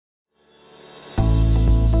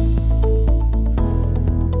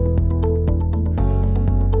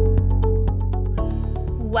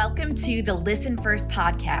to the Listen First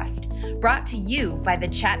podcast, brought to you by the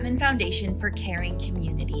Chapman Foundation for Caring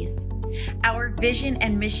Communities. Our vision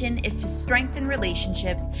and mission is to strengthen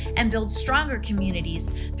relationships and build stronger communities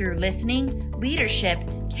through listening, leadership,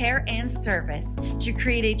 care, and service to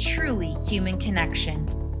create a truly human connection.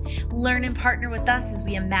 Learn and partner with us as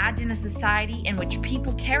we imagine a society in which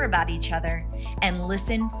people care about each other and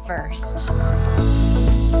listen first.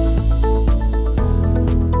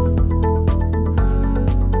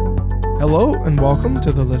 Hello and welcome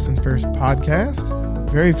to the Listen First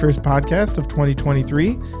podcast, very first podcast of 2023.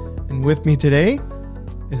 And with me today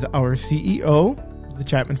is our CEO of the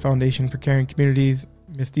Chapman Foundation for Caring Communities,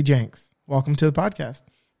 Misty Jenks. Welcome to the podcast.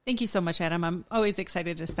 Thank you so much, Adam. I'm always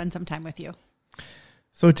excited to spend some time with you.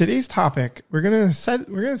 So today's topic, we're gonna set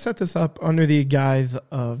this up under the guise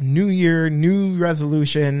of New Year, new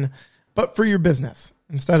resolution, but for your business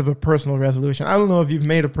instead of a personal resolution. I don't know if you've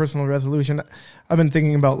made a personal resolution. I've been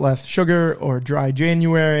thinking about less sugar or dry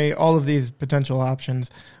January, all of these potential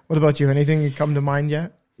options. What about you? Anything come to mind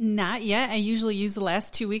yet? Not yet. I usually use the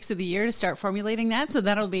last 2 weeks of the year to start formulating that. So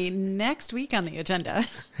that'll be next week on the agenda.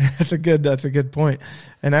 That's a good point.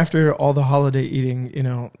 And after all the holiday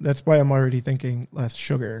eating, that's why I'm already thinking less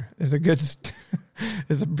sugar is it's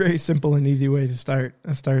a very simple and easy way to start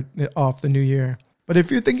off the new year. But if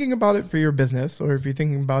you're thinking about it for your business, or if you're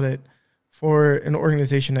thinking about it for an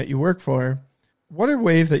organization that you work for, what are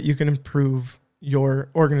ways that you can improve your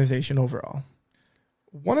organization overall?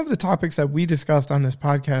 One of the topics that we discussed on this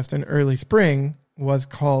podcast in early spring was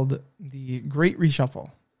called the Great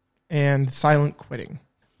Reshuffle and silent quitting.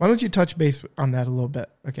 Why don't you touch base on that a little bit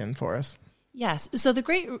again for us? Yes. So the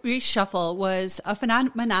Great Reshuffle was a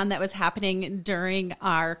phenomenon that was happening during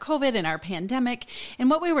our COVID and our pandemic. And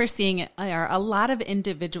what we were seeing are a lot of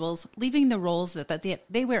individuals leaving the roles that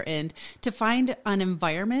they were in to find an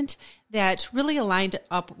environment that really aligned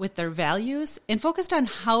up with their values and focused on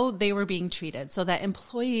how they were being treated. So that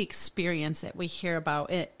employee experience that we hear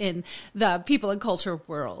about in the people and culture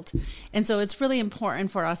world. And so it's really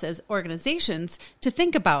important for us as organizations to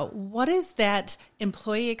think about what is that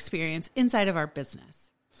employee experience inside of our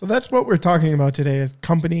business. So that's what we're talking about today is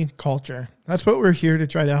company culture. That's what we're here to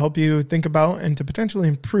try to help you think about and to potentially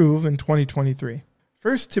improve in 2023.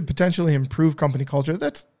 First, to potentially improve company culture,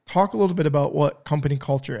 let's talk a little bit about what company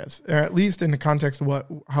culture is, or at least in the context of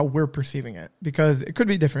how we're perceiving it, because it could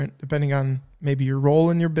be different depending on maybe your role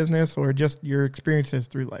in your business or just your experiences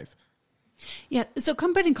through life. Yeah, so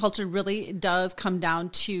company culture really does come down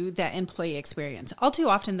to that employee experience. All too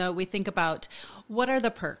often, though, we think about what are the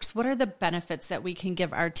perks, what are the benefits that we can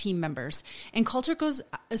give our team members. And culture goes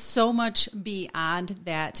so much beyond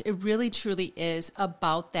that. It really, truly is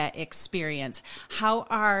about that experience. How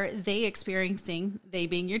are they experiencing, they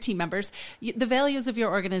being your team members, the values of your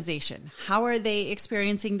organization? How are they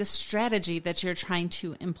experiencing the strategy that you're trying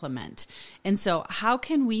to implement? And so how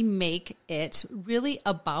can we make it really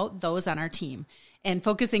about those on our team and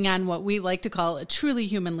focusing on what we like to call a truly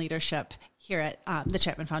human leadership here at the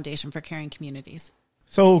Chapman Foundation for Caring Communities?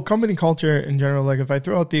 So company culture in general, like if I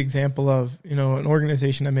throw out the example of, an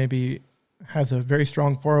organization that maybe has a very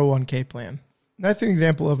strong 401k plan, that's an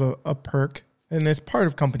example of a perk and it's part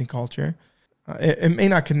of company culture. It may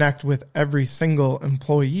not connect with every single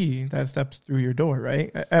employee that steps through your door,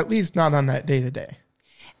 right? At least not on that day to day.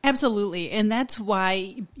 Absolutely. And that's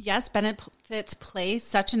why, yes, benefits play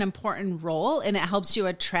such an important role and it helps you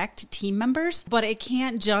attract team members, but it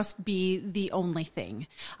can't just be the only thing.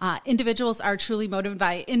 Individuals are truly motivated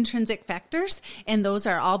by intrinsic factors, and those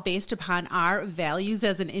are all based upon our values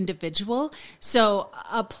as an individual. So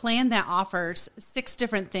a plan that offers 6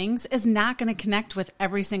 different things is not going to connect with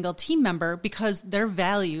every single team member because their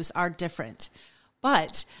values are different.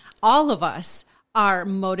 But all of us are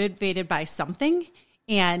motivated by something.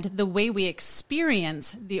 And the way we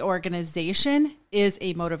experience the organization is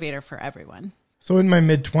a motivator for everyone. So in my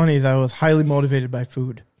mid-20s, I was highly motivated by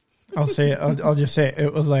food. I'll just say it.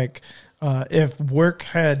 It was like if work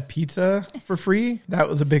had pizza for free, that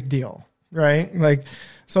was a big deal, right? Like,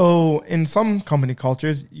 so in some company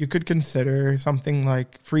cultures, you could consider something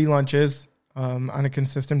like free lunches on a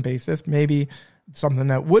consistent basis, maybe something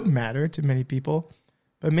that would matter to many people.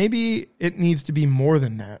 But maybe it needs to be more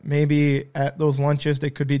than that. Maybe at those lunches,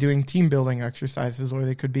 they could be doing team building exercises or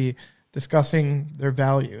they could be discussing their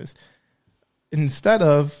values. Instead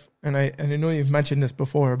of, and I know you've mentioned this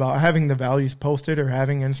before, about having the values posted or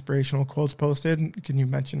having inspirational quotes posted. Can you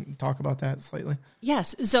talk about that slightly?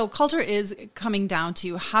 Yes. So culture is coming down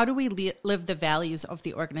to how do we live the values of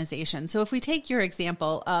the organization? So if we take your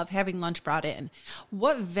example of having lunch brought in,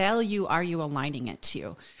 what value are you aligning it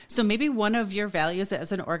to? So maybe one of your values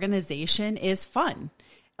as an organization is fun.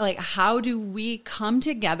 Like, how do we come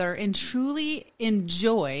together and truly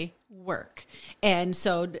enjoy work? And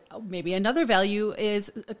so maybe another value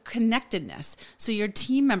is connectedness. So your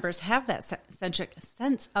team members have that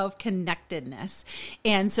sense of connectedness.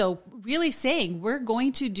 And so really saying we're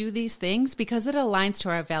going to do these things because it aligns to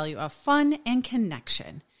our value of fun and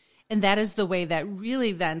connection. And that is the way that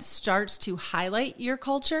really then starts to highlight your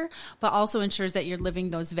culture, but also ensures that you're living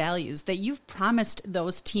those values that you've promised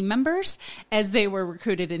those team members as they were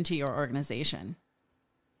recruited into your organization.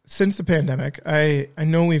 Since the pandemic, I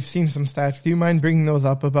know we've seen some stats. Do you mind bringing those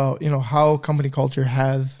up about, how company culture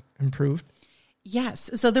has improved? Yes.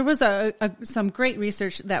 So there was some great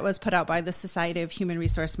research that was put out by the Society of Human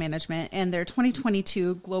Resource Management and their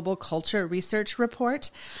 2022 Global Culture Research Report.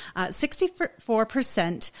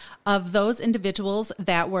 64% of those individuals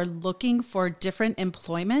that were looking for different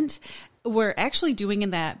employment were actually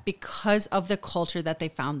doing that because of the culture that they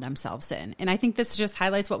found themselves in. And I think this just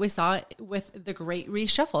highlights what we saw with the Great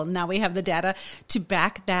Reshuffle. Now we have the data to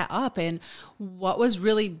back that up, and what was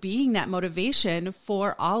really being that motivation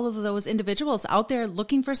for all of those individuals out there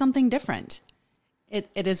looking for something different.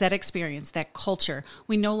 It is that experience, that culture.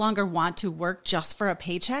 We no longer want to work just for a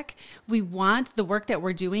paycheck. We want the work that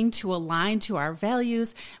we're doing to align to our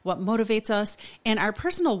values, what motivates us, and our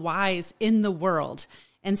personal whys in the world.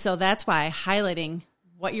 And so that's why highlighting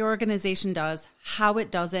what your organization does, how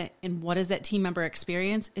it does it, and what is that team member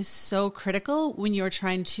experience is so critical when you're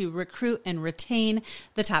trying to recruit and retain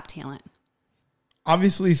the top talent.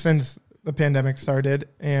 Obviously, since the pandemic started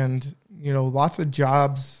and, lots of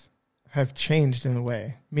jobs have changed in a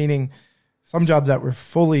way, meaning some jobs that were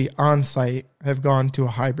fully on site have gone to a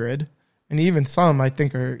hybrid. And even some, I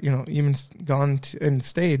think, are, even gone to, and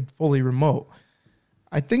stayed fully remote.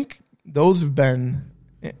 I think those have been,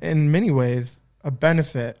 in many ways, a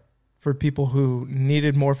benefit for people who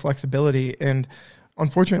needed more flexibility. And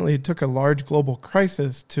unfortunately, it took a large global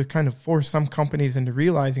crisis to kind of force some companies into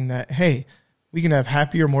realizing that, hey, we can have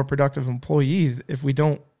happier, more productive employees if we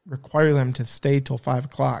don't require them to stay till 5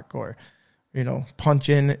 o'clock or, punch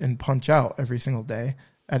in and punch out every single day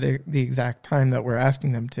at the exact time that we're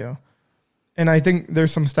asking them to. And I think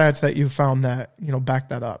there's some stats that you found that, back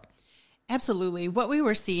that up. Absolutely. What we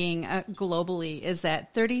were seeing globally is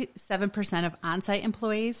that 37% of on-site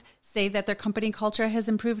employees say that their company culture has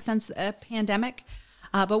improved since the pandemic.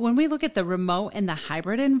 But when we look at the remote and the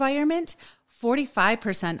hybrid environment,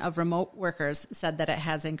 45% of remote workers said that it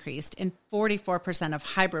has increased, and 44% of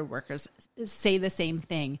hybrid workers say the same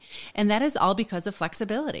thing. And that is all because of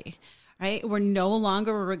flexibility. Right? We're no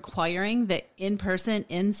longer requiring the in-person,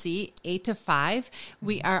 in-seat, 8 to 5.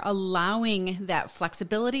 We are allowing that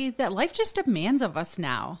flexibility that life just demands of us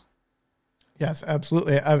now. Yes,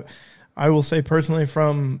 absolutely. I will say personally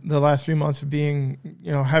from the last 3 months of being,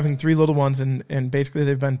 having 3 little ones and basically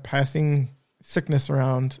they've been passing sickness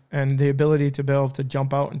around, and the ability to be able to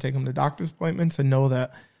jump out and take them to doctor's appointments and know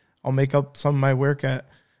that I'll make up some of my work at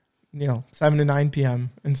 7 to 9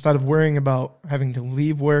 p.m. instead of worrying about having to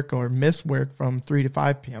leave work or miss work from 3 to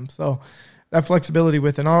 5 p.m. So that flexibility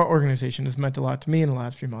within our organization has meant a lot to me in the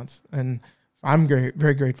last few months. And I'm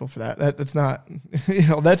very grateful for that. That's not,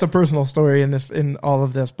 that's a personal story in all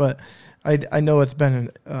of this, but I know it's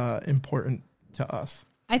been important to us.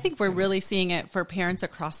 I think we're really seeing it for parents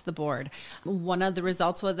across the board. One of the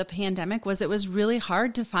results of the pandemic was it was really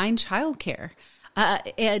hard to find childcare.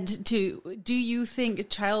 Do you think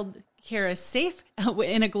childcare is safe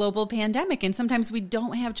in a global pandemic? And sometimes we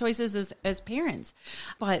don't have choices as parents,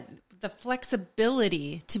 but the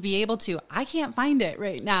flexibility to be able to, I can't find it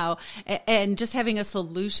right now, and just having a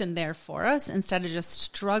solution there for us instead of just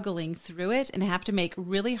struggling through it and have to make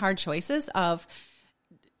really hard choices of,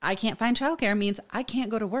 I can't find childcare means I can't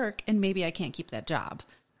go to work and maybe I can't keep that job.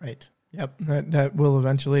 Right. Yep. That will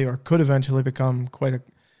eventually or could eventually become quite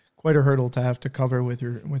a hurdle to have to cover with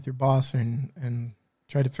your boss and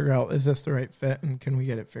try to figure out, is this the right fit and can we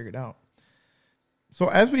get it figured out? So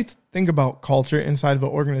as we think about culture inside of an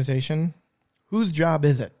organization, whose job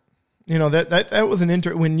is it? That was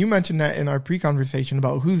when you mentioned that in our pre-conversation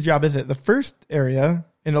about whose job is it, the first area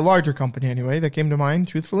in a larger company anyway that came to mind,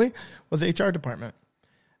 truthfully, was the HR department.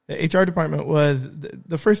 The HR department was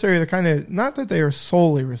the first area that kind of, not that they are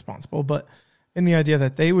solely responsible, but in the idea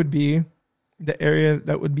that they would be the area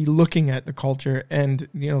that would be looking at the culture and,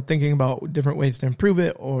 thinking about different ways to improve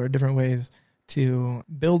it or different ways to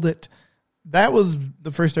build it. That was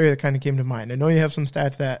the first area that kind of came to mind. I know you have some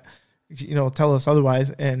stats that, tell us otherwise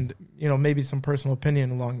and, maybe some personal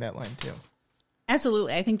opinion along that line too.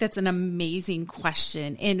 Absolutely. I think that's an amazing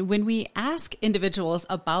question. And when we ask individuals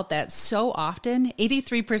about that so often,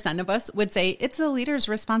 83% of us would say it's the leader's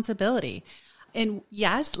responsibility. And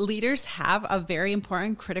yes, leaders have a very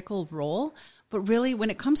important critical role, but really when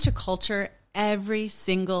it comes to culture, every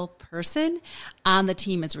single person on the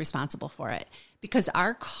team is responsible for it, because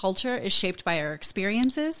our culture is shaped by our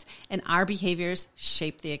experiences and our behaviors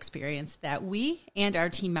shape the experience that we and our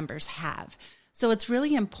team members have. So it's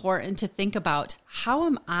really important to think about, how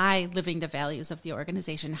am I living the values of the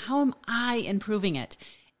organization? How am I improving it?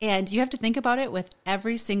 And you have to think about it with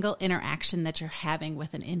every single interaction that you're having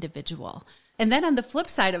with an individual. And then on the flip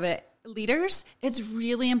side of it, leaders, it's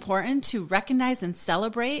really important to recognize and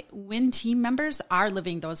celebrate when team members are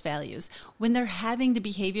living those values, when they're having the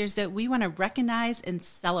behaviors that we want to recognize and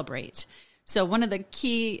celebrate. So one of the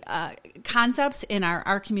key concepts in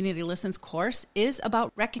our Community Listens course is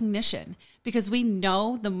about recognition, because we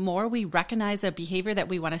know the more we recognize a behavior that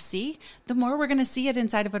we want to see, the more we're going to see it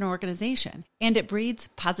inside of an organization, and it breeds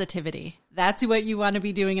positivity. That's what you want to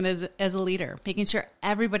be doing as a leader, making sure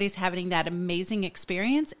everybody's having that amazing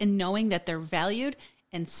experience and knowing that they're valued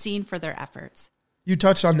and seen for their efforts. You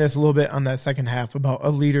touched on this a little bit on that second half about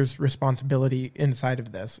a leader's responsibility inside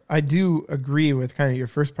of this. I do agree with kind of your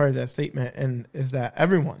first part of that statement, and is that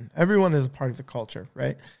everyone is a part of the culture,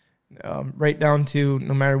 right? Right down to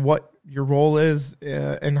no matter what your role is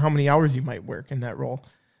and how many hours you might work in that role,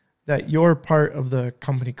 that you're part of the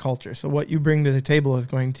company culture. So what you bring to the table is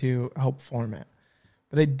going to help form it.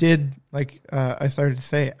 But I did, like I started to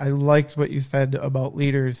say, I liked what you said about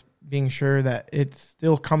leaders being sure that it's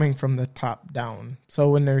still coming from the top down. So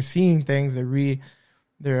when they're seeing things,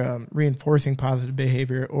 they're reinforcing positive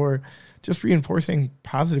behavior or just reinforcing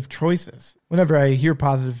positive choices. Whenever I hear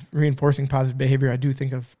reinforcing positive behavior, I do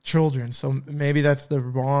think of children. So maybe that's the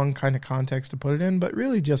wrong kind of context to put it in, but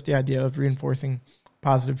really just the idea of reinforcing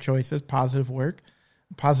positive choices, positive work,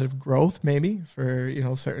 positive growth, maybe for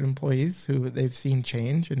certain employees who they've seen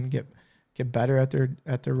change and get better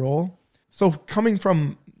at their role. So coming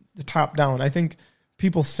from the top down, I think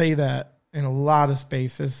people say that in a lot of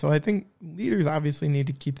spaces. So I think leaders obviously need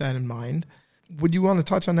to keep that in mind. Would you want to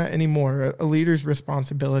touch on that anymore? A leader's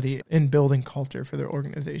responsibility in building culture for their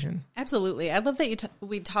organization. Absolutely. I love that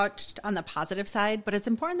we touched on the positive side, but it's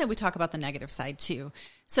important that we talk about the negative side too.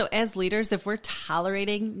 So as leaders, if we're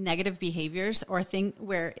tolerating negative behaviors or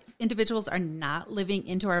where individuals are not living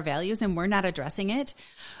into our values and we're not addressing it,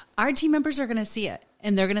 our team members are going to see it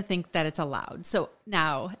and they're going to think that it's allowed. So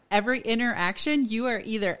now every interaction, you are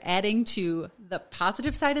either adding to the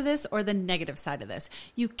positive side of this or the negative side of this.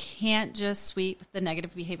 You can't just sweep the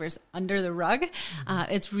negative behaviors under the rug.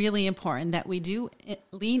 It's really important that we do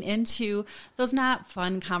lean into those not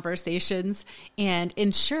fun conversations and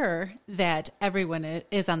ensure that everyone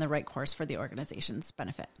is on the right course for the organization's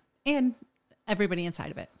benefit and everybody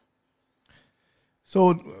inside of it.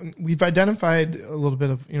 So we've identified a little bit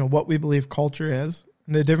of, what we believe culture is,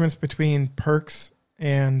 and the difference between perks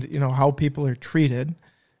and, how people are treated,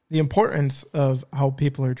 the importance of how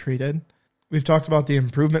people are treated. We've talked about the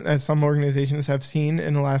improvement that some organizations have seen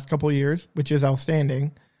in the last couple of years, which is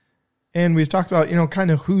outstanding. And we've talked about,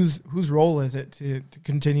 kind of whose role is it to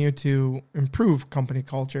continue to improve company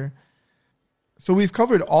culture. So we've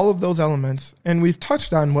covered all of those elements, and we've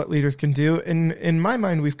touched on what leaders can do. And in my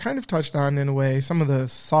mind, we've kind of touched on, in a way, some of the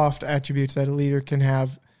soft attributes that a leader can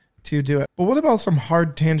have to do it. But what about some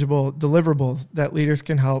hard, tangible deliverables that leaders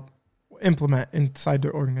can help implement inside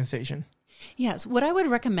their organization? Yes, what I would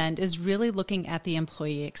recommend is really looking at the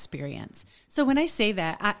employee experience. So when I say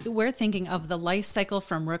that, we're thinking of the life cycle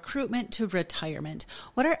from recruitment to retirement.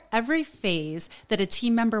 What are every phase that a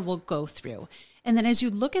team member will go through? And then as you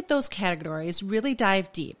look at those categories, really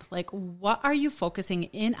dive deep. Like, what are you focusing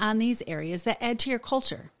in on these areas that add to your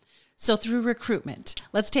culture? So through recruitment,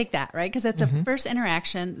 let's take that, right? Because that's the first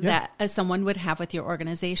interaction that someone would have with your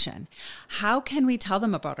organization. How can we tell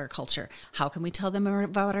them about our culture? How can we tell them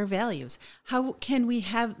about our values? How can we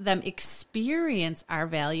have them experience our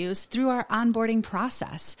values through our onboarding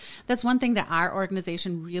process? That's one thing that our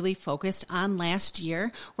organization really focused on last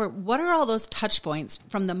year, where what are all those touch points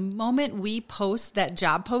from the moment we post that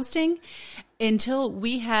job posting until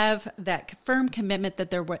we have that firm commitment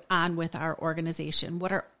that they're on with our organization?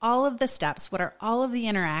 What are all of the steps? What are all of the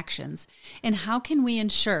interactions? And how can we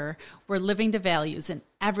ensure we're living the values in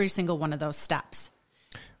every single one of those steps?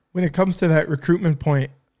 When it comes to that recruitment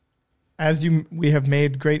point, we have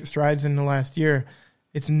made great strides in the last year,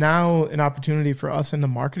 it's now an opportunity for us in the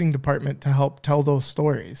marketing department to help tell those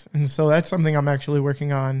stories. And so that's something I'm actually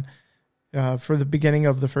working on for the beginning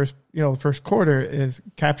of the first quarter, is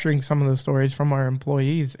capturing some of the stories from our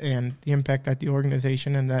employees and the impact that the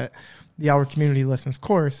organization and that the Our Community Listens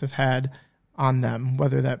course has had on them,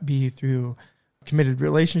 whether that be through committed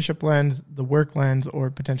relationship lens, the work lens, or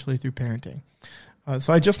potentially through parenting.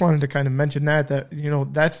 So I just wanted to kind of mention that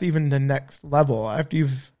that's even the next level. After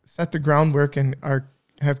you've set the groundwork and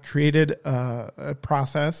have created a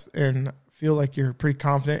process and feel like you're pretty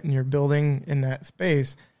confident and you're building in that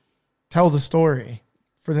space, tell the story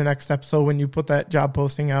for the next step. So when you put that job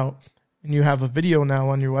posting out and you have a video now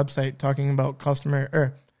on your website talking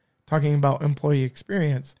about employee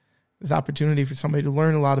experience, there's opportunity for somebody to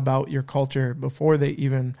learn a lot about your culture before they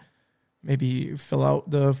even maybe fill out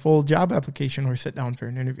the full job application or sit down for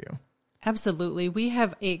an interview. Absolutely. We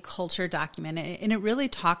have a culture document, and it really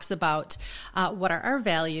talks about what are our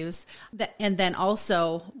values, and then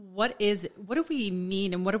also what do we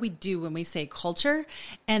mean and what do we do when we say culture?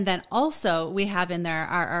 And then also we have in there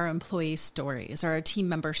our employee stories or our team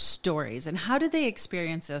member stories, and how do they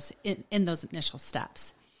experience us in those initial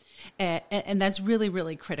steps? And that's really,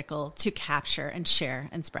 really critical to capture and share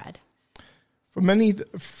and spread.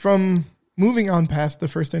 From moving on past the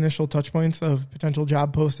first initial touch points of potential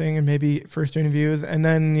job posting and maybe first interviews and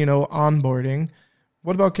then, onboarding,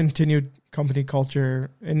 what about continued company culture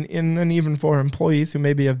and then even for employees who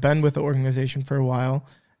maybe have been with the organization for a while,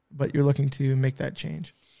 but you're looking to make that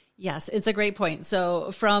change? Yes, it's a great point.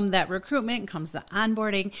 So from that recruitment comes the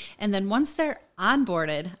onboarding. And then once they're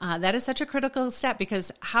onboarded, that is such a critical step,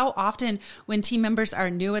 because how often when team members are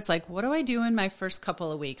new, it's like, what do I do in my first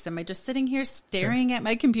couple of weeks? Am I just sitting here staring at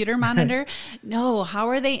my computer monitor? No. How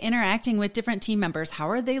are they interacting with different team members? How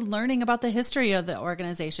are they learning about the history of the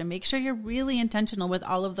organization? Make sure you're really intentional with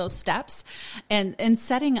all of those steps and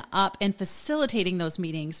setting up and facilitating those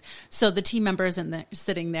meetings so the team members isn't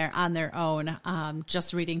sitting there on their own,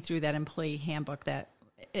 just reading through that employee handbook that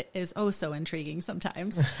it is so intriguing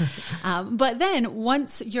sometimes. But then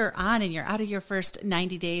once you're on and you're out of your first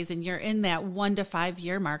 90 days and you're in that 1 to 5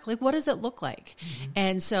 year mark, like what does it look like? Mm-hmm.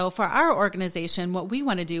 And so for our organization, what we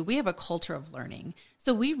want to do, we have a culture of learning.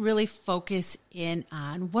 So we really focus in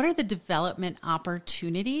on what are the development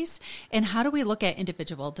opportunities and how do we look at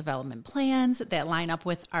individual development plans that line up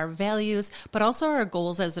with our values, but also our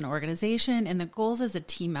goals as an organization and the goals as a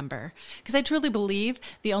team member. Because I truly believe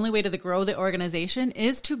the only way to grow the organization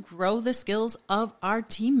is to grow the skills of our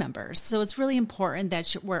team members. So it's really important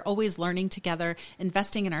that we're always learning together,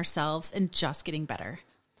 investing in ourselves, and just getting better.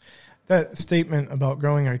 That statement about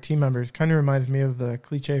growing our team members kind of reminds me of the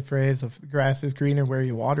cliche phrase of the grass is greener where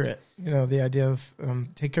you water it. The idea of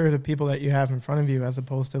take care of the people that you have in front of you as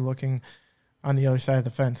opposed to looking on the other side of the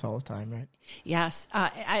fence all the time, right? Yes,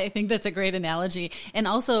 I think that's a great analogy. And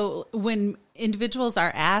also when individuals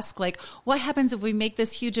are asked, like, what happens if we make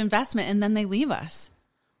this huge investment and then they leave us?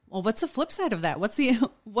 Well, what's the flip side of that?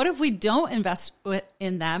 What if we don't invest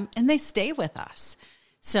in them and they stay with us?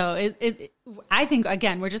 So I think,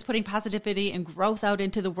 again, we're just putting positivity and growth out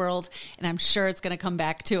into the world, and I'm sure it's going to come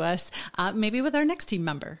back to us, maybe with our next team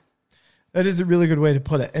member. That is a really good way to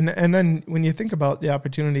put it. And then when you think about the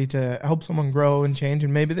opportunity to help someone grow and change,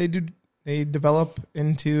 and maybe they develop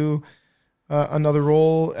into another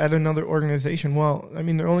role at another organization, well, I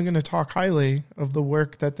mean, they're only going to talk highly of the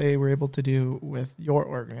work that they were able to do with your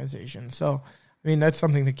organization. So, I mean, that's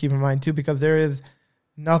something to keep in mind, too, because there is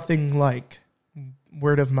nothing like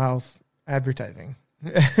word of mouth advertising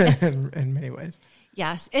in many ways.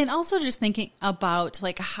 Yes. And also just thinking about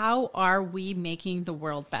like, how are we making the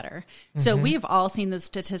world better? Mm-hmm. So we've all seen the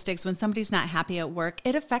statistics. When somebody's not happy at work,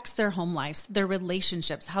 it affects their home lives, their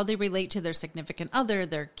relationships, how they relate to their significant other,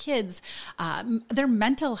 their kids, their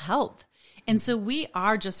mental health. And so we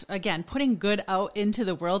are just, again, putting good out into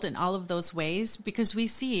the world in all of those ways, because we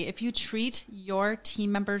see if you treat your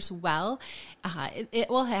team members well, it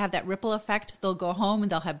will have that ripple effect. They'll go home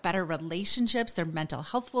and they'll have better relationships. Their mental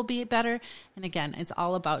health will be better. And again, it's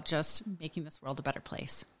all about just making this world a better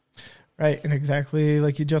place. Right. And exactly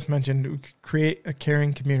like you just mentioned, create a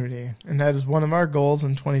caring community. And that is one of our goals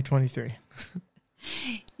in 2023.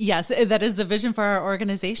 Yes, that is the vision for our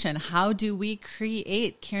organization. How do we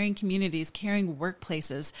create caring communities, caring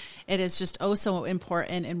workplaces? It is just so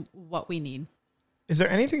important in what we need. Is there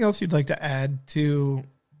anything else you'd like to add to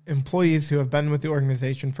employees who have been with the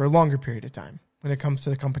organization for a longer period of time when it comes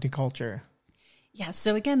to the company culture? Yeah,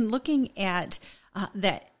 so again, looking at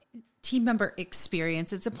that team member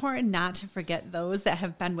experience, it's important not to forget those that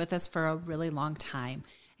have been with us for a really long time.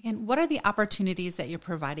 Again, what are the opportunities that you're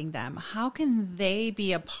providing them? How can they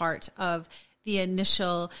be a part of the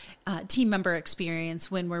initial team member experience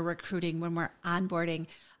when we're recruiting, when we're onboarding?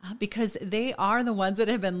 because they are the ones that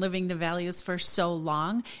have been living the values for so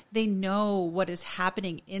long. They know what is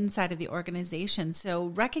happening inside of the organization. So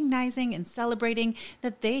recognizing and celebrating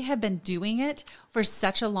that they have been doing it for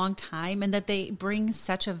such a long time and that they bring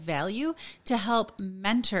such a value to help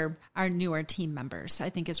mentor our newer team members, I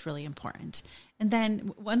think is really important. And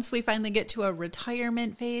then once we finally get to a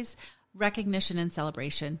retirement phase, recognition and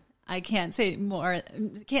celebration. I can't say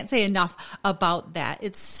enough about that.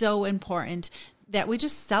 It's so important that we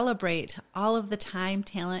just celebrate all of the time,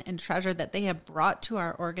 talent, and treasure that they have brought to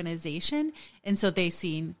our organization. And so they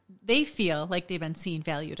feel like they've been seen,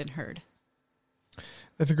 valued, and heard.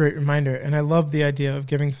 That's a great reminder. And I love the idea of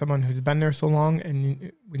giving someone who's been there so long,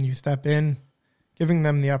 and when you step in, giving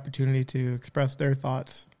them the opportunity to express their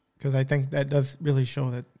thoughts, because I think that does really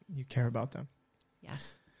show that you care about them.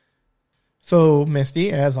 Yes. So,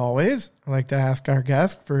 Misty, as always, I like to ask our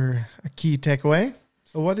guest for a key takeaway.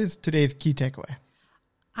 So what is today's key takeaway?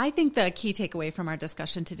 I think the key takeaway from our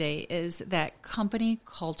discussion today is that company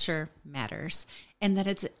culture matters and that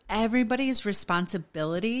it's everybody's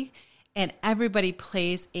responsibility and everybody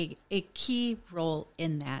plays a key role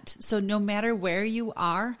in that. So no matter where you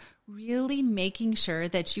are, really making sure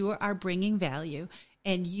that you are bringing value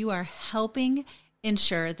and you are helping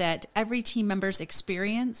ensure that every team member's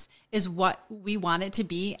experience is what we want it to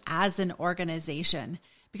be as an organization,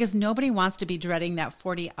 because nobody wants to be dreading that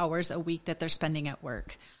 40 hours a week that they're spending at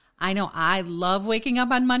work. I know I love waking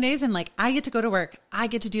up on Mondays and I get to go to work. I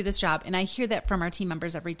get to do this job. And I hear that from our team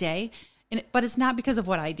members every day. But it's not because of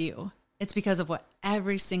what I do. It's because of what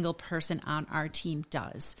every single person on our team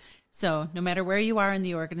does. So no matter where you are in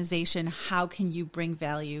the organization, how can you bring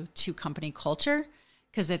value to company culture?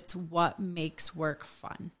 Because it's what makes work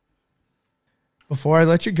fun. Before I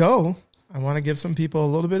let you go, I want to give some people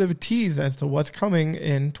a little bit of a tease as to what's coming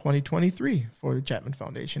in 2023 for the Chapman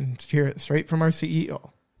Foundation. Hear it straight from our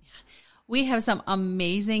CEO. We have some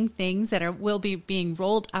amazing things that will be being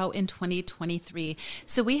rolled out in 2023.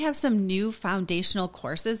 So we have some new foundational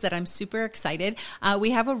courses that I'm super excited.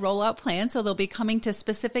 We have a rollout plan, so they'll be coming to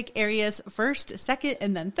specific areas first, second,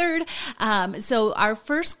 and then third. So our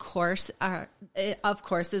first course, of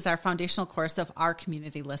course, is our foundational course of Our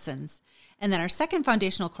Community Listens. And then our second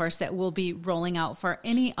foundational course that we'll be rolling out for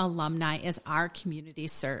any alumni is Our Community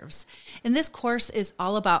Serves. And this course is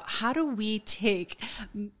all about how do we take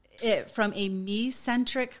it from a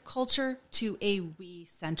me-centric culture to a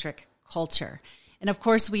we-centric culture. And of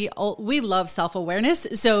course, we love self-awareness.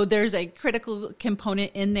 So there's a critical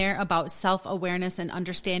component in there about self-awareness and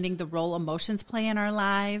understanding the role emotions play in our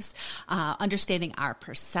lives, understanding our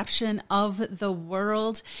perception of the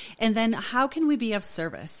world, and then how can we be of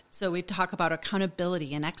service? So we talk about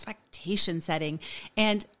accountability and expectation setting,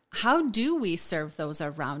 and how do we serve those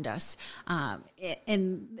around us?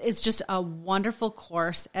 And it's just a wonderful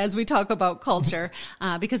course as we talk about culture,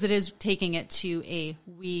 because it is taking it to a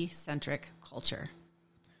we-centric culture.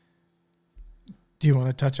 Do you want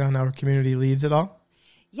to touch on Our Community Leads at all?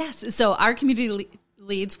 Yes. So Our Community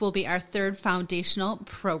Leads will be our third foundational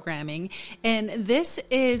programming. And this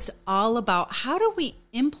is all about how do we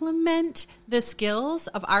implement the skills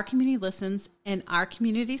of Our Community Listens and Our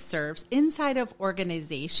Community Serves inside of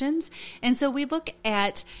organizations. And so we look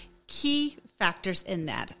at key factors in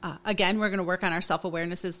that. Again, we're going to work on our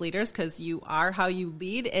self-awareness as leaders because you are how you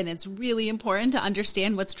lead, and it's really important to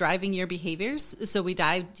understand what's driving your behaviors. So we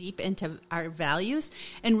dive deep into our values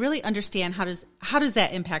and really understand how does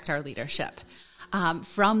that impact our leadership.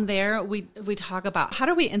 From there, we talk about how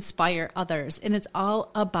do we inspire others, and it's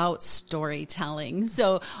all about storytelling.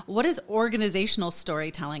 So what is organizational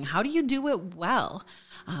storytelling? How do you do it well?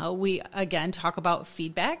 We, again, talk about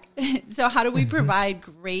feedback. So how do we provide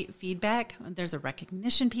great feedback? There's a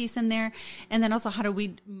recognition piece in there. And then also, how do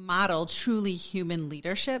we model truly human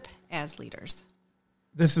leadership as leaders?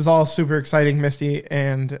 This is all super exciting, Misty,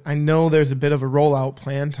 and I know there's a bit of a rollout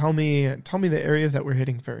plan. Tell me the areas that we're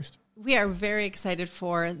hitting first. We are very excited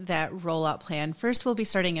for that rollout plan. First, we'll be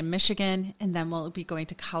starting in Michigan, and then we'll be going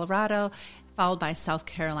to Colorado, followed by South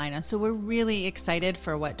Carolina. So we're really excited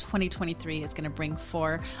for what 2023 is going to bring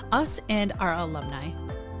for us and our alumni.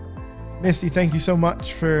 Misty, thank you so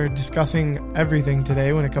much for discussing everything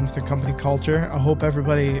today when it comes to company culture. I hope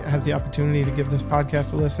everybody has the opportunity to give this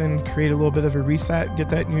podcast a listen, create a little bit of a reset,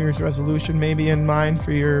 get that New Year's resolution maybe in mind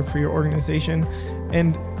for your organization,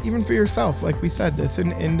 and even for yourself. Like we said, it's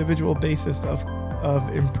an individual basis of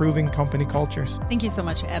improving company cultures. Thank you so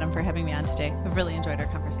much, Adam, for having me on today. I've really enjoyed our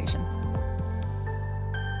conversation.